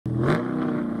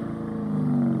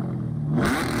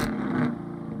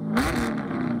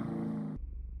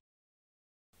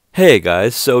Hey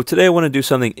guys, so today I want to do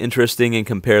something interesting and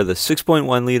compare the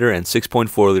 6.1 liter and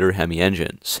 6.4 liter Hemi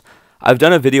engines. I've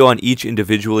done a video on each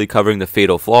individually covering the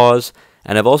fatal flaws,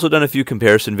 and I've also done a few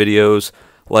comparison videos,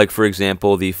 like for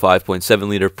example the 5.7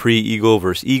 liter pre-Eagle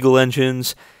vs Eagle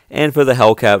engines, and for the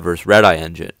Hellcat vs Redeye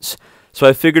engines. So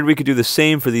I figured we could do the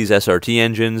same for these SRT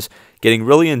engines, getting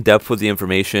really in depth with the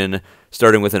information,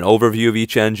 starting with an overview of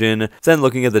each engine, then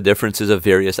looking at the differences of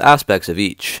various aspects of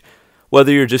each.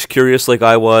 Whether you're just curious like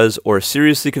I was, or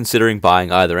seriously considering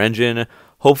buying either engine,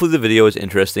 hopefully the video is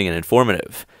interesting and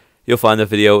informative. You'll find the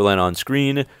video outline on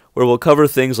screen, where we'll cover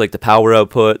things like the power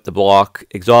output, the block,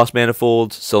 exhaust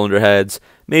manifolds, cylinder heads,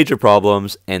 major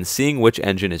problems, and seeing which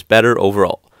engine is better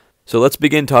overall. So let's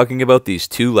begin talking about these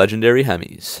two legendary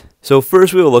Hemis. So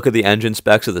first we will look at the engine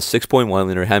specs of the 6.1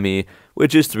 liter Hemi,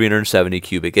 which is 370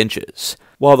 cubic inches.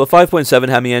 While the 5.7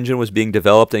 Hemi engine was being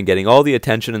developed and getting all the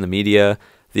attention in the media,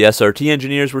 the SRT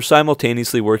engineers were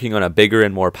simultaneously working on a bigger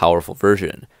and more powerful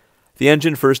version. The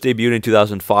engine first debuted in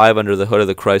 2005 under the hood of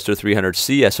the Chrysler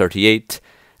 300C SRT8,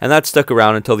 and that stuck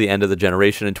around until the end of the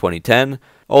generation in 2010,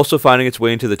 also finding its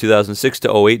way into the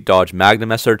 2006-08 Dodge Magnum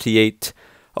SRT8,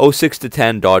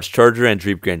 06-10 Dodge Charger and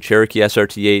Jeep Grand Cherokee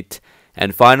SRT8,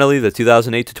 and finally the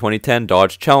 2008-2010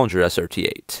 Dodge Challenger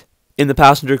SRT8. In the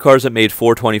passenger cars, it made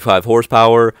 425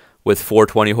 horsepower, with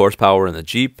 420 horsepower in the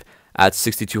Jeep, at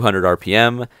 6,200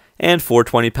 RPM, and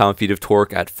 420 pound-feet of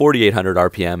torque at 4,800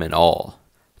 RPM in all.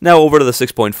 Now over to the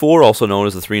 6.4, also known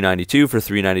as the 392 for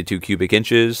 392 cubic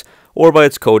inches, or by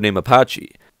its codename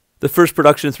Apache. The first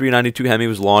production 392 Hemi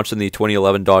was launched in the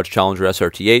 2011 Dodge Challenger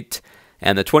SRT8,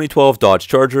 and the 2012 Dodge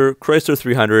Charger, Chrysler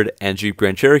 300, and Jeep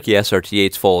Grand Cherokee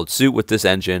SRT8s followed suit with this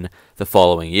engine the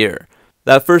following year.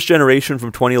 That first generation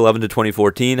from 2011 to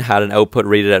 2014 had an output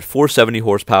rated at 470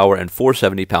 horsepower and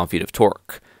 470 pound-feet of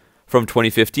torque. From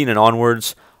 2015 and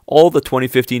onwards, all the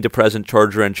 2015 to present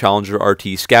Charger and Challenger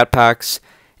RT Scat packs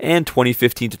and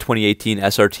 2015 to 2018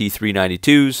 SRT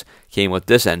 392s came with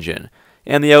this engine,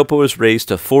 and the output was raised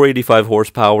to 485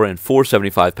 horsepower and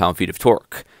 475 pound-feet of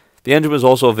torque. The engine was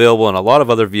also available in a lot of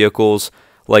other vehicles,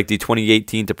 like the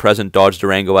 2018 to present Dodge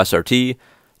Durango SRT,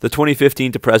 the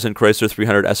 2015 to present Chrysler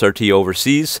 300 SRT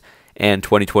overseas and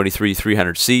 2023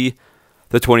 300C,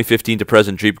 the 2015 to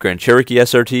present Jeep Grand Cherokee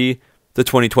SRT, the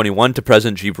 2021 to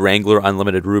present Jeep Wrangler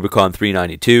Unlimited Rubicon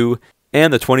 392,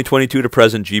 and the 2022 to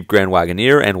present Jeep Grand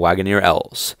Wagoneer and Wagoneer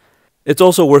Ls. It's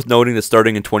also worth noting that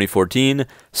starting in 2014,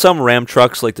 some Ram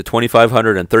trucks like the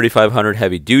 2500 and 3500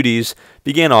 heavy duties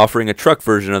began offering a truck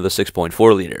version of the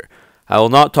 6.4 liter. I will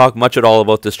not talk much at all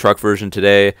about this truck version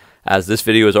today, as this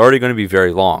video is already going to be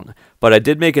very long, but I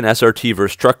did make an SRT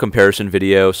versus truck comparison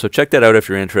video, so check that out if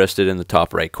you're interested in the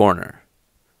top right corner.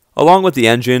 Along with the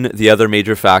engine, the other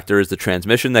major factor is the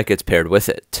transmission that gets paired with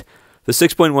it. The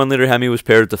 6.1 liter Hemi was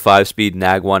paired with the 5-speed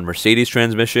NAG1 Mercedes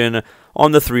transmission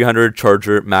on the 300,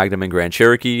 Charger, Magnum, and Grand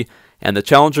Cherokee, and the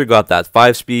Challenger got that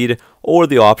 5-speed or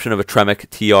the option of a Tremec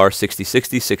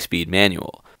TR6060 6-speed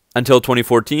manual. Until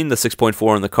 2014, the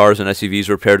 6.4 in the cars and SUVs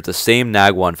were paired with the same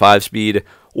NAG1 5-speed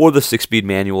or the 6-speed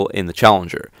manual in the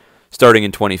Challenger. Starting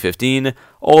in 2015,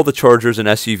 all the Chargers and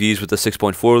SUVs with the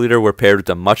 6.4 liter were paired with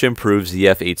the much improved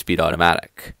ZF 8-speed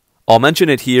automatic. I'll mention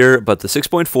it here, but the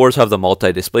 6.4s have the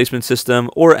multi-displacement system,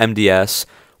 or MDS,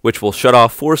 which will shut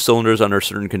off 4 cylinders under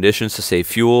certain conditions to save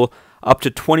fuel, up to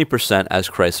 20% as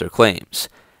Chrysler claims,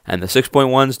 and the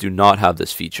 6.1s do not have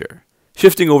this feature.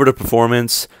 Shifting over to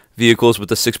performance, vehicles with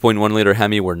the 6.1 liter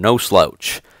Hemi were no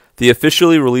slouch. The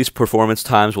officially released performance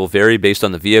times will vary based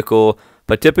on the vehicle,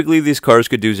 but typically these cars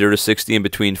could do 0 to 60 in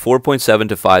between 4.7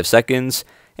 to 5 seconds,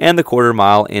 and the quarter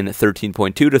mile in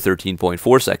 13.2 to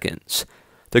 13.4 seconds.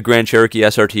 The Grand Cherokee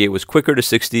SRT8 was quicker to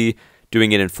 60,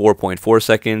 doing it in 4.4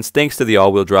 seconds thanks to the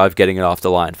all-wheel drive getting it off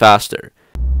the line faster.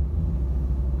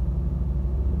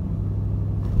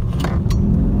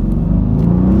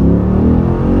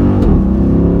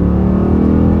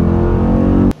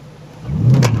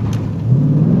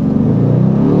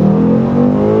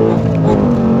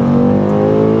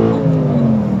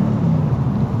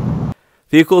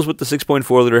 Vehicles with the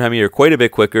 6.4 liter Hemi are quite a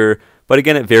bit quicker, but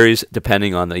again it varies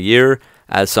depending on the year,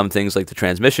 as some things like the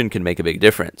transmission can make a big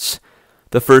difference.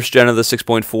 The first gen of the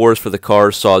 6.4s for the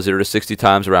cars saw 0 to 60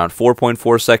 times around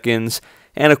 4.4 seconds,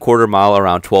 and a quarter mile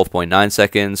around 12.9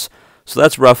 seconds, so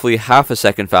that's roughly half a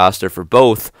second faster for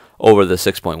both over the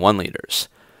 6.1 liters.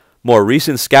 More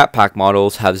recent Scat Pack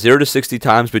models have 0 to 60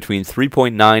 times between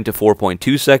 3.9 to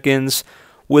 4.2 seconds,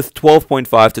 with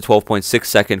 12.5 to 12.6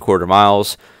 second quarter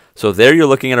miles, so there you're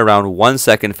looking at around 1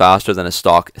 second faster than a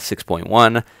stock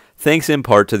 6.1, thanks in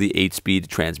part to the 8-speed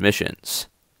transmissions.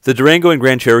 The Durango and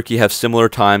Grand Cherokee have similar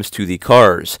times to the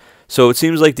cars, So it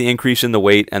seems like the increase in the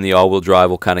weight and the all-wheel drive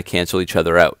will kind of cancel each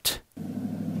other out.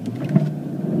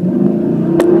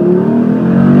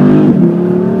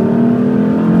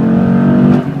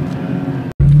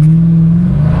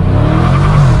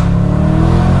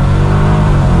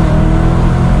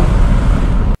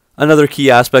 Another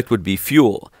key aspect would be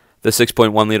fuel. The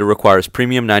 6.1 liter requires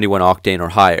premium 91 octane or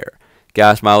higher.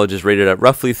 Gas mileage is rated at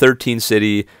roughly 13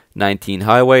 city, 19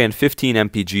 highway, and 15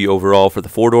 mpg overall for the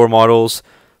 4-door models,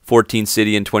 14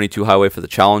 city and 22 highway for the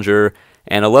Challenger,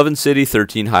 and 11 city,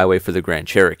 13 highway for the Grand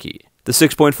Cherokee. The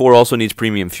 6.4 also needs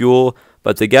premium fuel,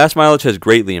 but the gas mileage has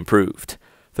greatly improved.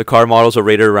 The car models are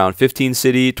rated around 15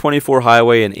 city, 24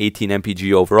 highway, and 18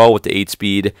 mpg overall with the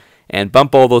 8-speed, and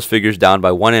bump all those figures down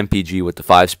by 1 mpg with the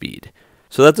 5-speed.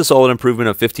 So that's a solid improvement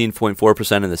of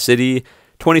 15.4% in the city,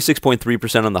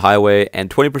 26.3% on the highway, and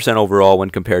 20% overall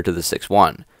when compared to the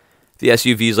 6.1. The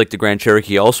SUVs like the Grand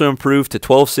Cherokee also improved to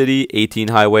 12 city, 18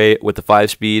 highway with the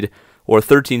 5-speed, or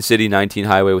 13 city, 19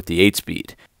 highway with the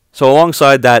 8-speed. So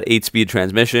alongside that 8-speed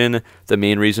transmission, the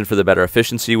main reason for the better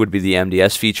efficiency would be the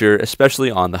MDS feature, especially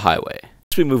on the highway.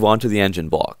 Next we move on to the engine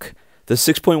block. The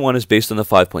 6.1 is based on the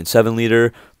 5.7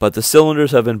 liter, but the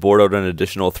cylinders have been bored out an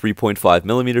additional 3.5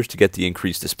 millimeters to get the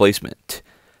increased displacement.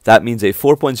 That means a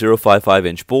 4.055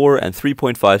 inch bore and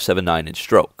 3.579 inch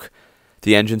stroke.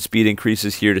 The engine speed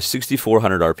increases here to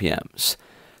 6,400 RPMs.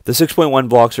 The 6.1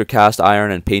 blocks are cast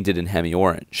iron and painted in Hemi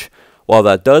orange. While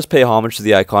that does pay homage to the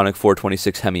iconic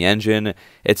 426 Hemi engine,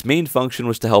 its main function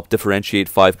was to help differentiate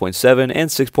 5.7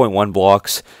 and 6.1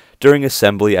 blocks during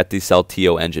assembly at the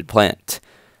Saltillo engine plant.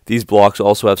 These blocks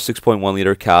also have 6.1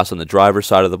 liter cast on the driver's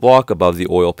side of the block above the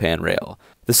oil pan rail.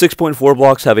 The 6.4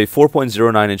 blocks have a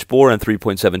 4.09 inch bore and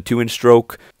 3.72 inch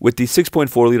stroke, with the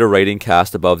 6.4 liter rating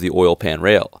cast above the oil pan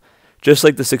rail. Just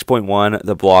like the 6.1,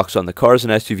 the blocks on the cars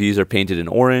and SUVs are painted in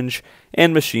orange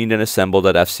and machined and assembled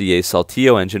at FCA's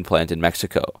Saltillo engine plant in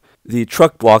Mexico. The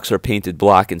truck blocks are painted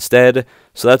black instead,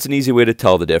 so that's an easy way to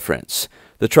tell the difference.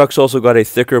 The trucks also got a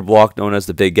thicker block known as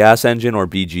the Big Gas Engine or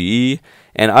BGE,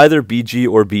 and either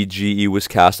BG or BGE was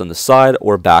cast on the side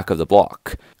or back of the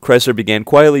block. Chrysler began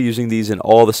quietly using these in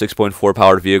all the 6.4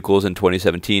 powered vehicles in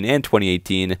 2017 and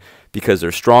 2018 because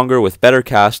they're stronger with better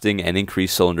casting and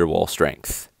increased cylinder wall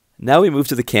strength. Now we move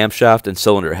to the camshaft and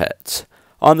cylinder heads.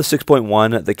 On the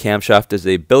 6.1, the camshaft is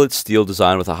a billet steel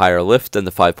design with a higher lift than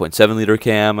the 5.7 liter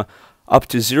cam, up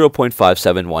to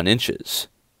 0.571 inches.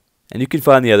 And you can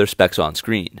find the other specs on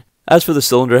screen. As for the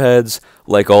cylinder heads,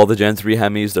 like all the Gen 3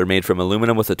 Hemis, they're made from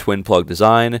aluminum with a twin plug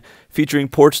design, featuring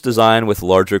ports design with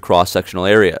larger cross-sectional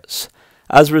areas.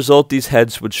 As a result, these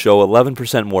heads would show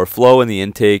 11% more flow in the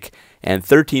intake and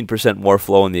 13% more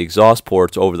flow in the exhaust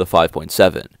ports over the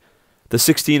 5.7. The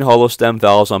 16 hollow stem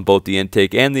valves on both the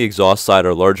intake and the exhaust side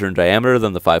are larger in diameter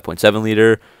than the 5.7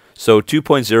 liter, so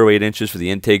 2.08 inches for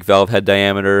the intake valve head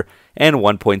diameter and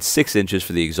 1.6 inches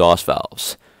for the exhaust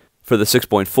valves. For the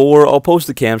 6.4, I'll post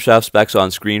the camshaft specs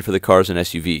on screen for the cars and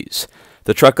SUVs.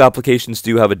 The truck applications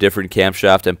do have a different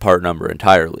camshaft and part number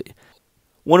entirely.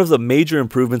 One of the major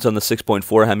improvements on the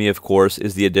 6.4 Hemi, of course,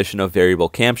 is the addition of variable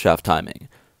camshaft timing.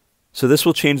 So this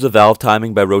will change the valve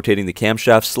timing by rotating the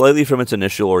camshaft slightly from its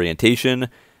initial orientation,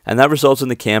 and that results in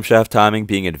the camshaft timing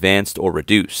being advanced or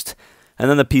reduced. And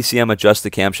then the PCM adjusts the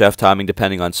camshaft timing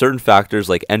depending on certain factors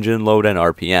like engine load and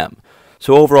RPM.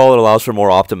 So overall, it allows for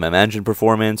more optimum engine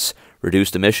performance,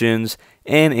 reduced emissions,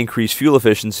 and increased fuel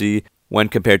efficiency when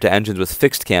compared to engines with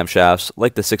fixed camshafts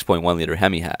like the 6.1 liter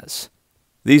Hemi has.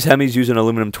 These Hemis use an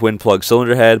aluminum twin plug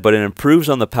cylinder head, but it improves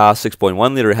on the past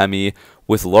 6.1 liter Hemi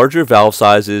with larger valve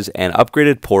sizes and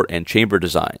upgraded port and chamber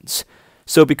designs.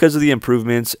 So because of the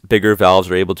improvements, bigger valves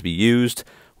are able to be used,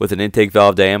 with an intake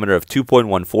valve diameter of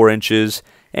 2.14 inches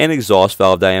and exhaust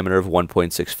valve diameter of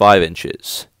 1.65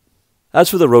 inches. As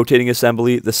for the rotating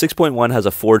assembly, the 6.1 has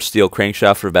a forged steel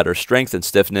crankshaft for better strength and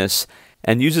stiffness,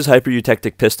 and uses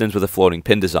hypereutectic pistons with a floating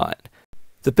pin design.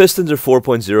 The pistons are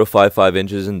 4.055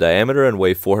 inches in diameter and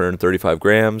weigh 435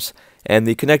 grams, and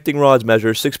the connecting rods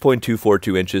measure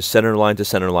 6.242 inches centerline to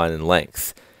centerline in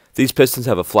length. These pistons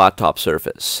have a flat top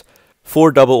surface.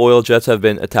 4 double oil jets have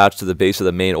been attached to the base of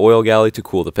the main oil galley to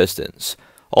cool the pistons.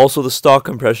 Also, the stock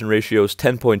compression ratio is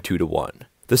 10.2 to 1.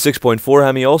 The 6.4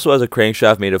 Hemi also has a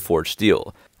crankshaft made of forged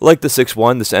steel. Like the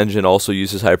 6.1, this engine also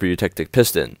uses hypereutectic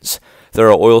pistons. There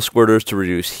are oil squirters to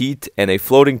reduce heat, and a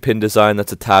floating pin design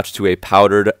that's attached to a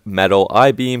powdered metal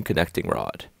I-beam connecting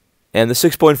rod. And the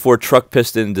 6.4 truck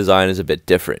piston design is a bit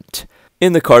different.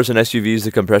 In the cars and SUVs,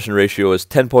 the compression ratio is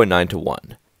 10.9 to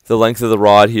 1. The length of the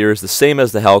rod here is the same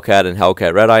as the Hellcat and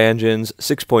Hellcat Red-Eye engines,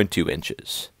 6.2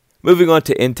 inches. Moving on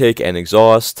to intake and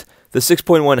exhaust, The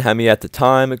 6.1 Hemi at the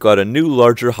time got a new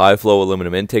larger high-flow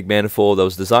aluminum intake manifold that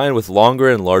was designed with longer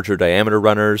and larger diameter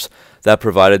runners that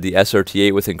provided the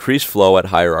SRT8 with increased flow at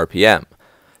higher RPM.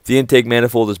 The intake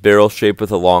manifold is barrel-shaped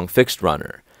with a long fixed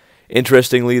runner.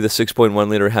 Interestingly, the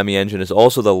 6.1-liter Hemi engine is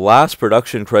also the last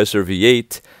production Chrysler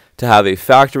V8 to have a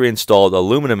factory-installed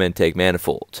aluminum intake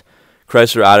manifold.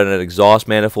 Chrysler added an exhaust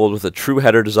manifold with a true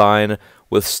header design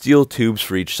with steel tubes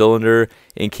for each cylinder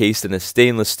encased in a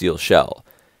stainless steel shell.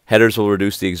 Headers will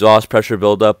reduce the exhaust pressure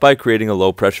buildup by creating a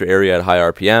low pressure area at high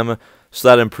RPM, so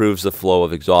that improves the flow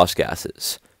of exhaust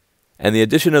gases. And the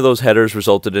addition of those headers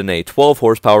resulted in a 12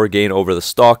 horsepower gain over the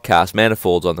stock cast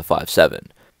manifolds on the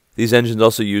 5.7. These engines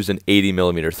also used an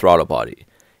 80mm throttle body,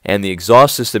 and the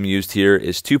exhaust system used here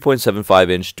is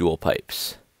 2.75-inch dual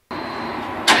pipes.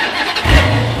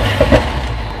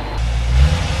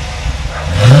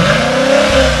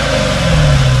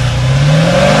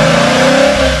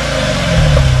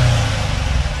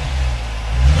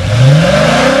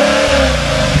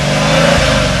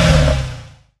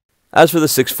 As for the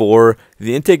 6.4,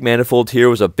 the intake manifold here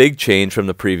was a big change from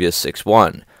the previous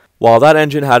 6.1. While that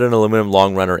engine had an aluminum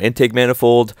long runner intake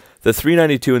manifold, the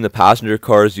 392 in the passenger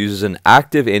cars uses an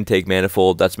active intake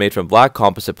manifold that's made from black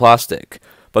composite plastic,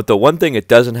 but the one thing it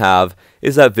doesn't have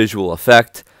is that visual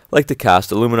effect, like the cast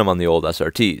aluminum on the old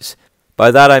SRTs. By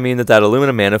that I mean that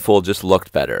aluminum manifold just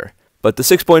looked better. But the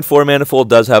 6.4 manifold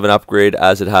does have an upgrade,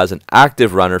 as it has an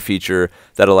active runner feature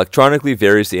that electronically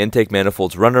varies the intake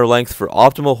manifold's runner length for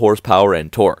optimal horsepower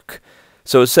and torque.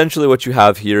 So essentially what you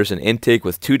have here is an intake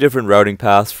with two different routing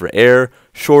paths for air,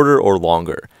 shorter or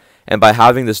longer. And by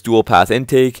having this dual path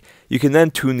intake, you can then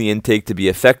tune the intake to be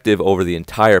effective over the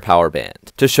entire power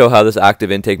band. To show how this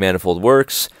active intake manifold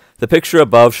works, the picture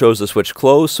above shows the switch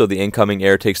closed, so the incoming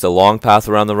air takes the long path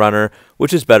around the runner,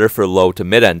 which is better for low to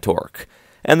mid-end torque.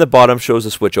 And the bottom shows the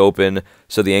switch open,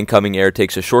 so the incoming air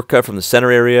takes a shortcut from the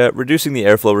center area, reducing the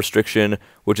airflow restriction,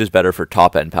 which is better for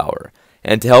top-end power.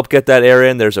 And to help get that air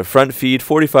in, there's a front feed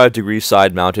 45-degree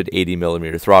side-mounted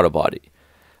 80mm throttle body.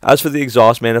 As for the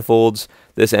exhaust manifolds,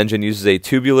 this engine uses a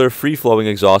tubular, free-flowing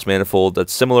exhaust manifold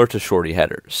that's similar to shorty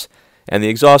headers. And the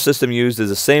exhaust system used is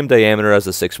the same diameter as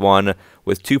the 6.1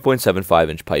 with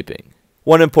 2.75-inch piping.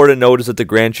 One important note is that the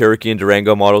Grand Cherokee and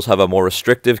Durango models have a more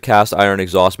restrictive cast iron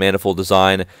exhaust manifold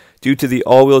design due to the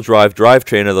all-wheel drive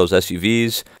drivetrain of those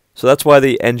SUVs, so that's why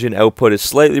the engine output is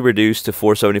slightly reduced to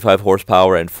 475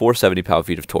 horsepower and 470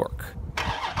 pound-feet of torque.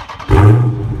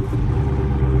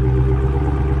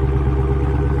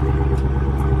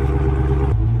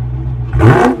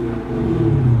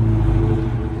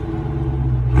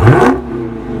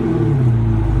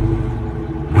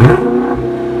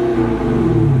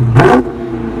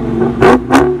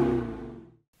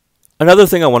 Another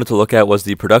thing I wanted to look at was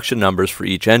the production numbers for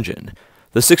each engine.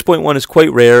 The 6.1 is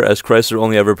quite rare, as Chrysler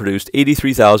only ever produced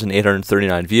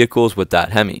 83,839 vehicles with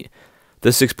that Hemi. The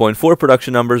 6.4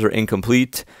 production numbers are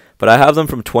incomplete, but I have them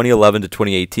from 2011 to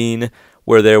 2018,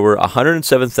 where there were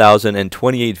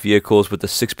 107,028 vehicles with the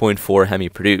 6.4 Hemi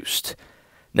produced.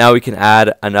 Now we can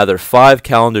add another 5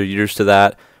 calendar years to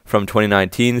that, from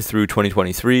 2019 through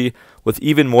 2023, with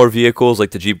even more vehicles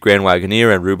like the Jeep Grand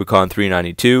Wagoneer and Rubicon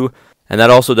 392, and that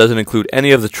also doesn't include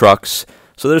any of the trucks,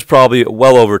 so there's probably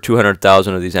well over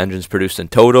 200,000 of these engines produced in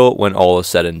total when all is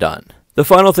said and done. The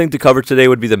final thing to cover today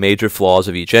would be the major flaws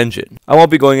of each engine. I won't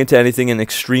be going into anything in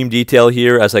extreme detail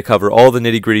here, as I cover all the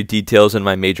nitty-gritty details in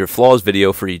my major flaws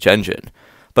video for each engine.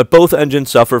 But both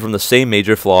engines suffer from the same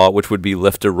major flaw, which would be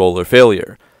lifter roller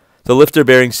failure. The lifter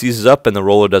bearing seizes up and the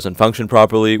roller doesn't function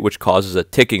properly, which causes a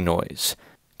ticking noise.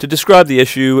 To describe the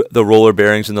issue, the roller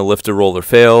bearings in the lifter roller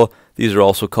fail. These are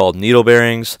also called needle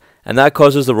bearings, and that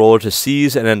causes the roller to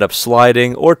seize and end up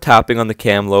sliding or tapping on the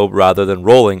cam lobe rather than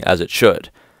rolling as it should.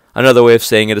 Another way of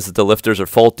saying it is that the lifters are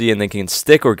faulty and they can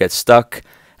stick or get stuck,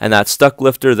 and that stuck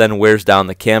lifter then wears down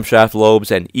the camshaft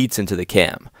lobes and eats into the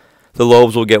cam. The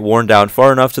lobes will get worn down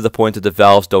far enough to the point that the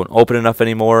valves don't open enough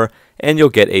anymore, and you'll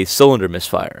get a cylinder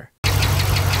misfire.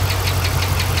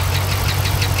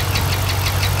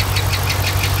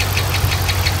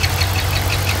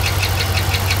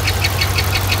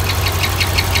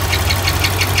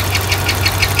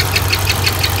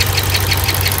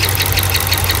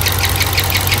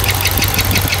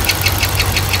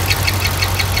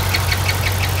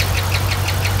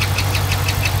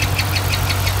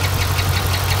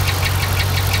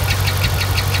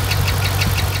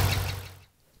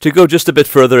 To go just a bit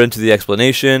further into the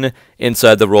explanation,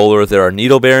 inside the roller there are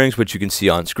needle bearings, which you can see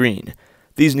on screen.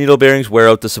 These needle bearings wear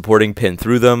out the supporting pin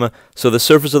through them, so the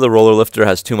surface of the roller lifter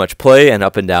has too much play and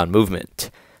up and down movement.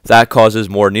 That causes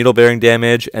more needle bearing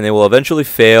damage, and they will eventually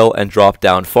fail and drop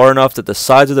down far enough that the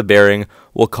sides of the bearing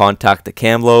will contact the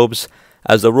cam lobes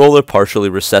as the roller partially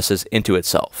recesses into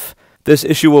itself. This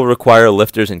issue will require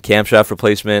lifters and camshaft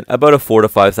replacement, about a $4,000 to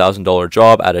 $5,000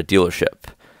 job at a dealership.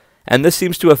 And this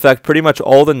seems to affect pretty much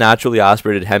all the naturally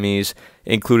aspirated Hemis,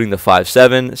 including the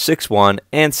 5.7, 6.1,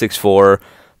 and 6.4,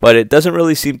 but it doesn't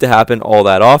really seem to happen all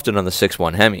that often on the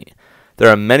 6.1 Hemi. There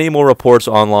are many more reports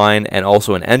online and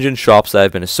also in engine shops that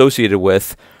I've been associated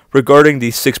with regarding the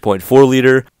 6.4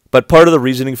 liter, but part of the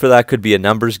reasoning for that could be a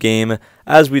numbers game.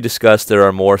 As we discussed, there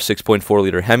are more 6.4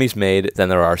 liter Hemis made than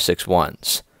there are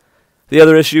 6.1s. The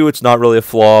other issue, it's not really a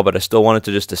flaw, but I still wanted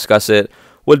to just discuss it,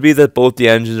 would be that both the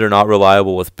engines are not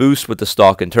reliable with boost with the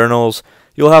stock internals.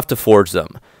 You'll have to forge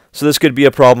them. So this could be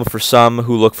a problem for some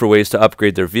who look for ways to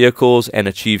upgrade their vehicles and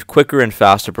achieve quicker and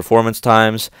faster performance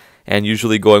times, and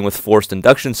usually going with forced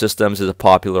induction systems is a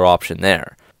popular option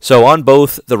there. So on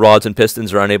both, the rods and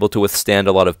pistons are unable to withstand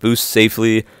a lot of boost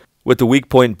safely, with the weak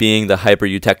point being the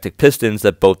hyper-eutectic pistons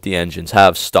that both the engines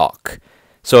have stock.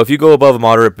 So if you go above a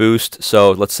moderate boost,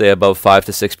 so let's say above 5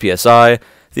 to 6 psi,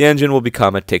 the engine will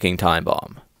become a ticking time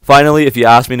bomb. Finally, if you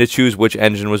ask me to choose which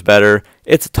engine was better,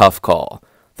 it's a tough call.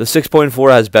 The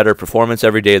 6.4 has better performance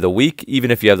every day of the week,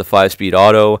 even if you have the 5-speed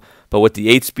auto, but with the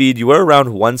 8-speed, you are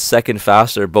around 1 second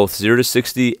faster both 0 to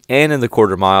 60 and in the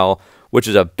quarter mile, which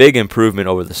is a big improvement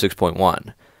over the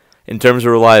 6.1. In terms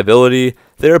of reliability,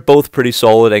 they are both pretty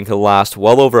solid and can last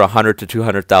well over 100 to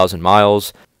 200,000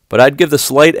 miles, but I'd give the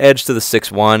slight edge to the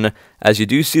 6.1, as you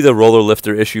do see the roller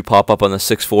lifter issue pop up on the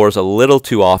 6.4s a little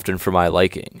too often for my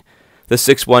liking. The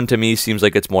 6.1 to me seems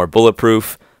like it's more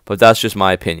bulletproof, but that's just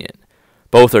my opinion.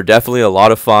 Both are definitely a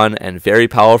lot of fun and very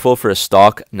powerful for a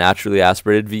stock, naturally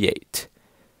aspirated V8.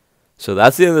 So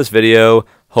that's the end of this video.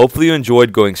 Hopefully you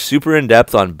enjoyed going super in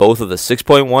depth on both of the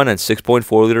 6.1 and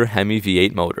 6.4 liter Hemi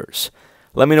V8 motors.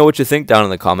 Let me know what you think down in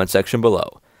the comment section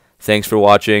below. Thanks for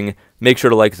watching, make sure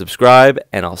to like and subscribe,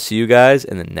 and I'll see you guys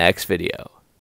in the next video.